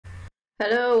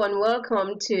Hello and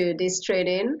welcome to this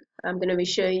training. I'm going to be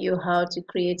showing you how to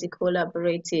create a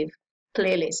collaborative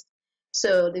playlist.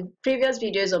 So the previous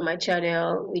videos on my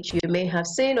channel, which you may have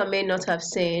seen or may not have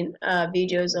seen, are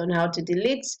videos on how to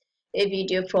delete a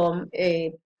video from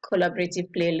a collaborative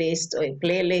playlist or a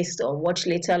playlist or watch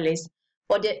later list.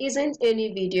 But there isn't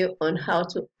any video on how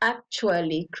to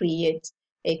actually create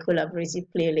a collaborative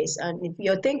playlist. And if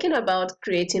you're thinking about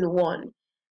creating one,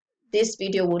 this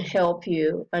video would help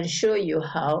you and show you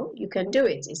how you can do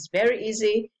it. It's very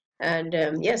easy, and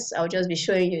yes, I'll just be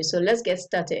showing you. So let's get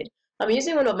started. I'm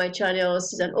using one of my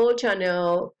channels. It's an old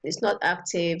channel. It's not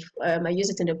active. I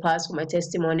used it in the past for my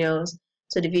testimonials.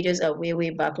 So the videos are way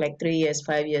back, like 3 years,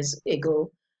 5 years ago.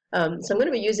 So I'm going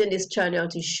to be using this channel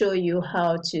to show you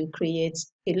how to create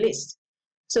a list.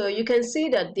 So you can see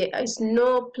that there is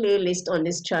no playlist on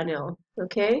this channel.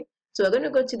 Okay, so we're going to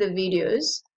go to the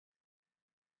videos.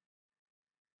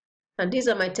 And these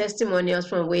are my testimonials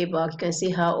from way back. You can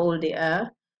see how old they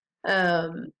are.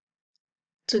 To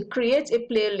create a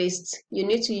playlist, you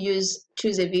need to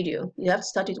choose a video. You have to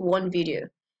start with one video.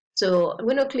 So I'm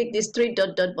going to click these three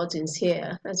dot buttons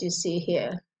here, as you see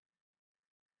here.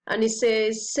 And it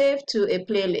says save to a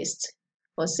playlist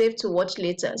or save to watch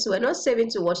later. So we're not saving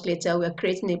to watch later, we're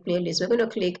creating a playlist. We're going to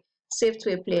click save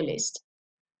to a playlist.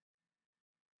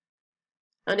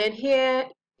 And then here,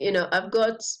 I've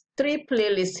got 3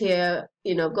 playlists here.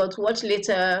 I've got watch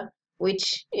later,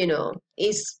 which,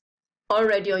 is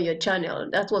already on your channel.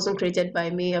 That wasn't created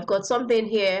by me. I've got something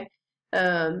here.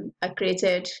 I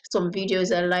created some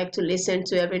videos I like to listen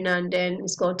to every now and then.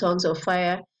 It's called Tongues of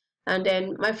Fire. And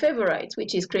then my favorite,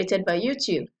 which is created by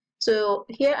YouTube. So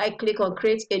here I click on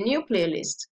create a new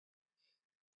playlist.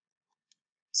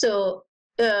 So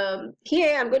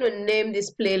here I'm going to name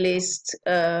this playlist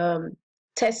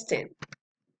testing.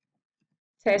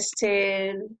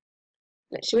 Should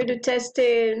we do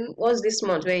testing? What's this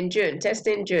month? We're in June.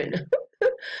 Testing June.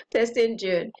 Testing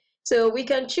June. So we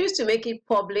can choose to make it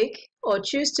public or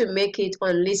choose to make it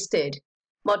unlisted,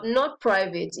 but not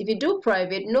private. If you do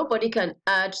private, nobody can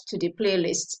add to the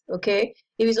playlist. Okay,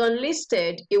 if it's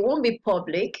unlisted, it won't be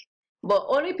public, but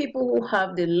only people who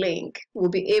have the link will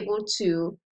be able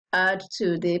to add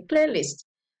to the playlist.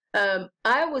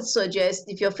 I would suggest,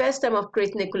 if your first time of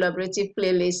creating a collaborative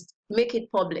playlist, make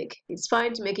it public. It's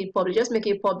fine to make it public. Just make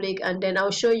it public, and then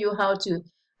I'll show you how to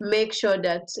make sure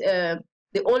that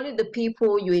only the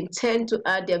people you intend to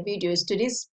add their videos to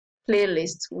this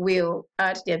playlist will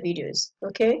add their videos.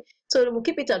 Okay, so we'll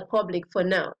keep it at public for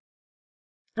now.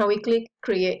 And we click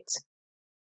create.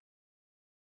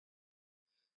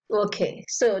 Okay,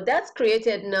 so that's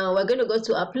created. Now we're going to go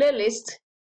to our playlist,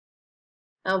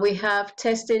 and we have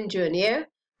testing June here,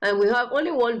 and we have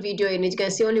only one video in it. You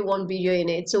can see only one video in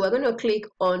it. So we're going to click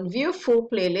on view full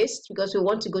playlist because we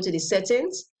want to go to the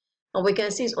settings, and we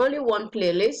can see it's only one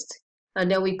playlist. And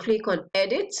then we click on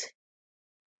edit.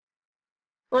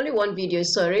 Only one video,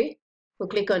 sorry. We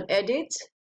click on edit.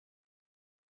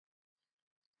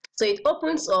 So it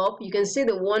opens up. You can see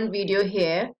the one video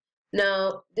here.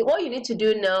 Now, what you need to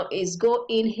do now is go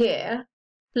in here,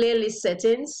 playlist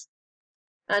settings,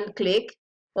 and click.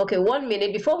 Okay, 1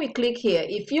 minute. Before we click here,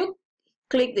 if you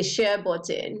click the share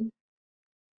button,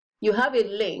 you have a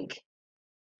link.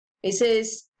 It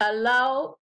says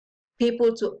allow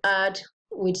people to add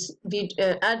videos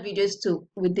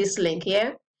with this link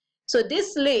here. So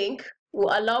this link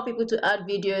will allow people to add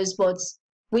videos, but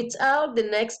without the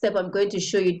next step I'm going to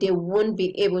show you, they won't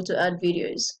be able to add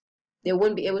videos. They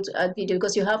won't be able to add video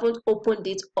because you haven't opened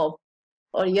it up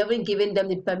or you haven't given them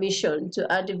the permission to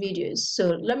add the videos.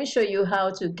 So let me show you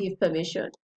how to give permission.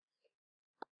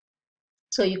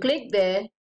 So you click there,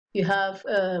 you have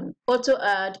auto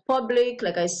add, public.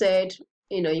 Like I said,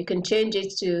 you can change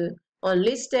it to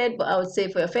unlisted, but I would say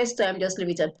for your first time, just leave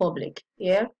it at public.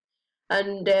 Yeah.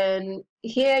 And then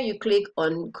here you click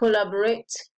on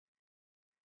collaborate.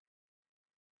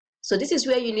 So this is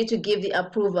where you need to give the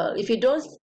approval. If you don't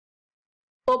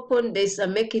open this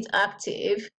and make it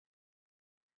active,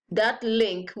 that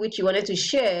link which you wanted to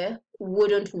share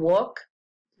wouldn't work.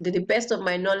 To the best of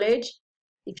my knowledge,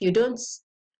 if you don't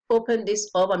open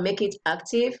this up and make it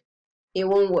active, it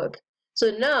won't work. So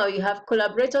now you have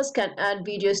collaborators can add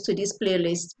videos to this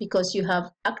playlist because you have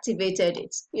activated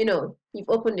it. You've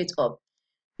opened it up.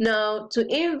 Now to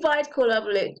invite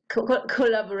collaborators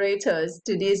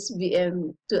to this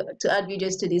to add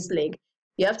videos to this link,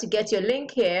 you have to get your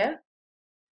link here,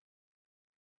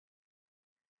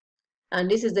 and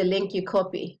this is the link you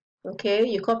copy. Okay,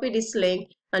 you copy this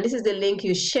link, and this is the link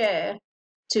you share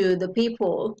to the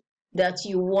people that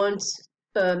you want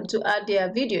to add their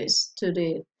videos to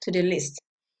the list.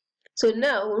 So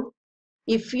now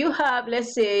If you have,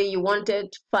 let's say you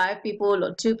wanted 5 people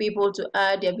or 2 people to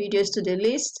add their videos to the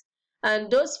list, and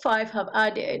those 5 have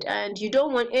added, and you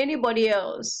don't want anybody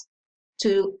else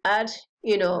to add,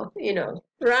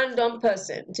 random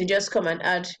person to just come and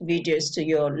add videos to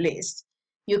your list,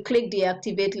 you click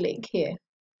deactivate link here.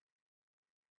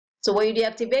 So when you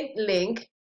deactivate link,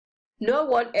 no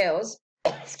one else,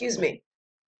 excuse me,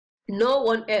 no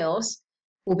one else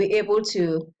will be able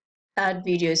to add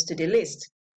videos to the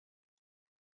list.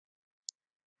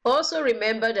 Also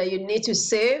remember that you need to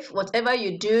save whatever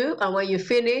you do, and when you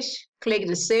finish, click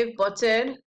the save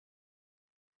button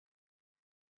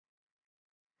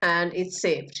and it's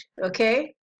saved.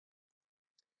 Okay,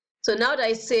 so now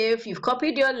that it's saved, you've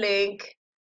copied your link,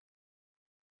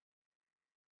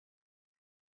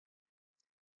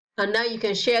 and now you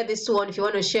can share this one if you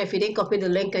want to share. If you didn't copy the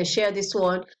link, and share this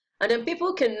one, and then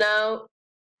people can now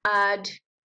add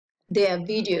their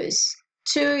videos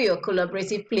to your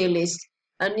collaborative playlist.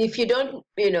 And if you don't,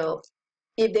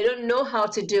 if they don't know how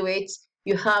to do it,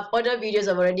 you have other videos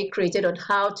I've already created on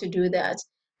how to do that.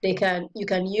 You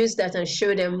can use that and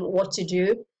show them what to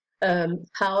do,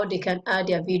 how they can add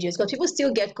their videos, because people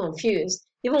still get confused.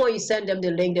 Even when you send them the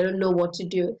link, they don't know what to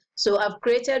do. So I've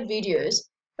created videos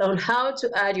on how to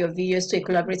add your videos to a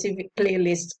collaborative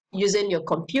playlist using your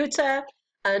computer,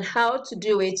 and how to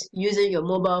do it using your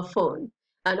mobile phone,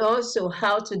 and also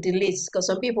how to delete, because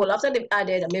some people, after they've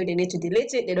added and maybe they need to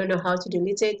delete it, they don't know how to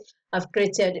delete it. I've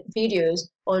created videos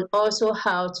on also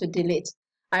how to delete.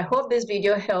 I hope this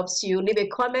video helps you. Leave a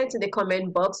comment in the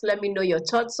comment box. Let me know your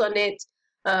thoughts on it.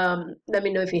 Let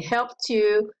me know if it helped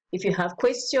you. If you have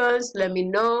questions, let me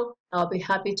know. I'll be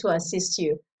happy to assist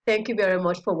you. Thank you very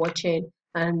much for watching,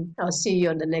 and I'll see you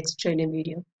on the next training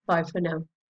video. Bye for now.